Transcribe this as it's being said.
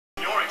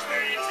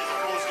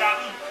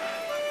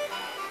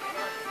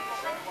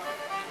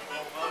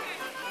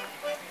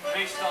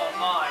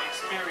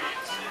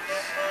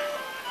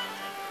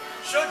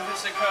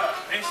occur.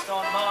 Based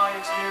on my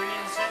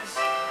experiences,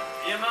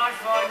 you might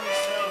find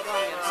yourself,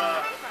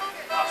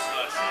 how shall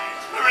I say,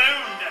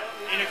 marooned,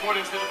 in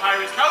accordance with the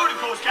pirate's code, of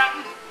course,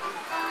 Captain.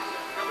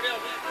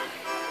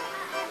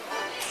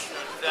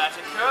 That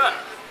occur.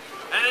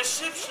 And a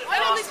ship should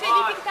pass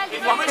by.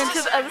 Walk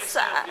into the other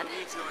side. You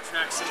need to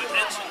attract some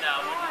attention now,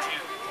 wouldn't you?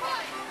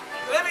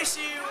 Let me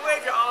see you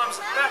wave your arms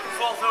back and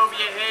forth over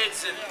your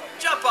heads and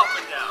jump up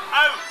and down.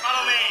 Oh,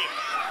 follow me.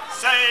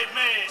 Save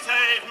me,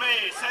 save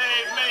me,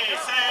 save me,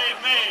 save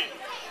me.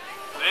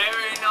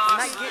 Very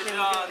nicely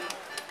done.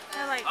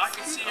 I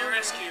can see your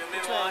rescue in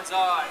my mind's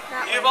eye.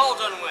 You've all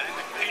done well.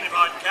 Beg your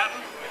pardon,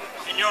 Captain.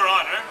 In your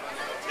honor,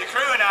 the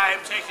crew and I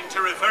have taken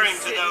to referring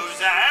to those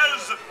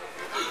as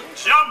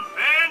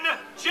Jumpin'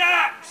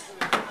 Jacks.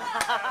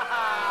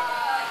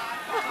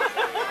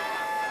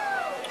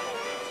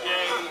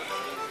 Yay.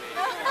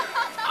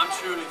 I'm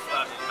truly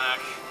flattered,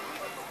 Mac.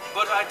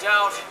 But I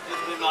doubt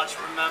it'll be much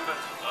remembered.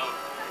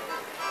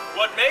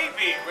 What may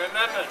be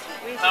remembered,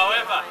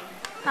 however,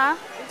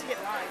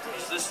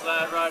 is this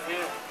lad right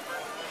here.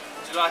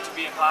 Would you like to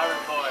be a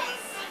pirate boy?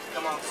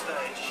 Come on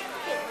stage.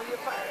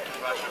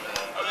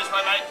 Oh, this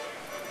my mate.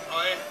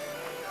 Oh, yeah.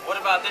 What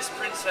about this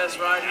princess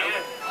right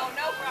here? Oh,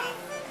 no problem.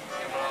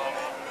 Oh,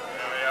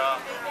 there we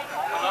are.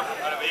 Come on,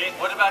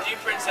 what about you,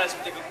 princess,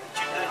 with the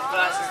cute little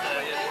glasses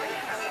there? Would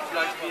you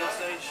like to be on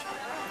stage?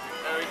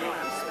 Very good.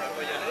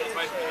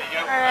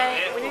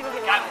 Alright, we need to go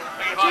get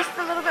just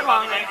a little bit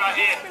longer. Right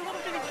here.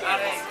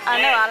 I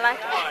know, I like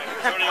it.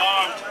 It's already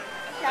armed.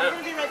 Yeah, I'm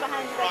going to be right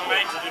behind you. I'm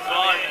made to do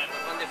fine, then.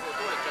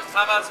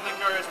 How about some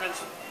encouragement?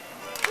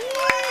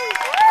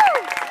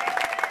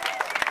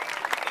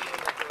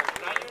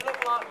 Now, you look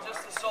like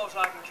just the sort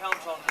I can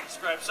count on to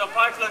describe, so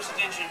pay close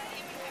attention.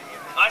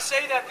 I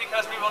say that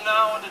because we will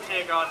now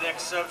undertake our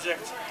next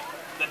subject,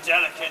 the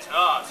delicate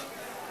art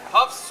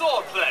of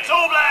swordplay.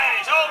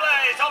 Swordplay!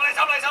 Swordplay! Swordplay!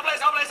 Swordplay! Swordplay!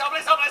 Swordplay!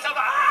 Swordplay! Swordplay!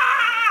 Swordplay!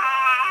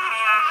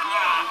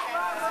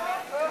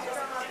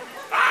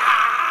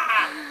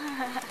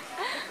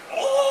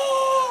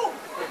 Oh!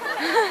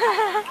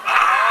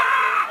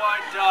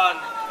 Quite done.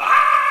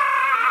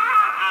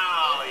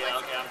 Oh, yeah,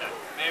 okay, I'm done.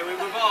 May we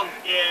move on?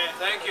 Yeah,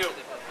 thank you.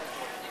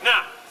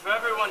 Now, for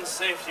everyone's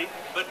safety,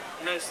 but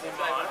mostly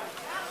mine,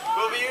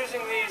 we'll be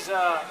using these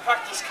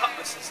practice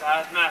cutlasses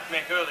I had Mac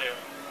make earlier.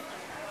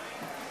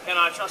 Can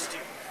I trust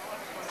you?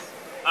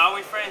 Are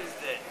we friends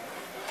then?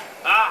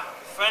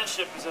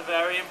 Friendship is a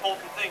very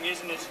important thing,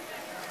 isn't it?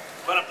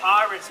 But a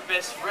pirate's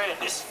best friend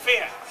is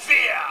fear.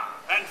 Fear!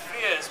 And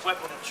fear's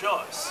weapon of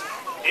choice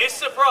is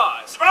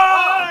surprise.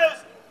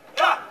 Surprise!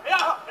 Yeah,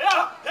 yeah,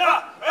 yeah,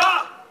 yeah,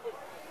 yeah!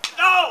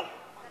 No!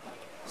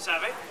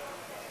 Savvy?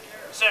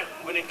 So,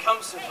 when it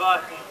comes to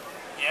fighting,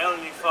 you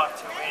only fight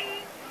to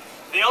win.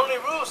 The only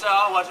rules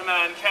are what a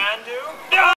man can do.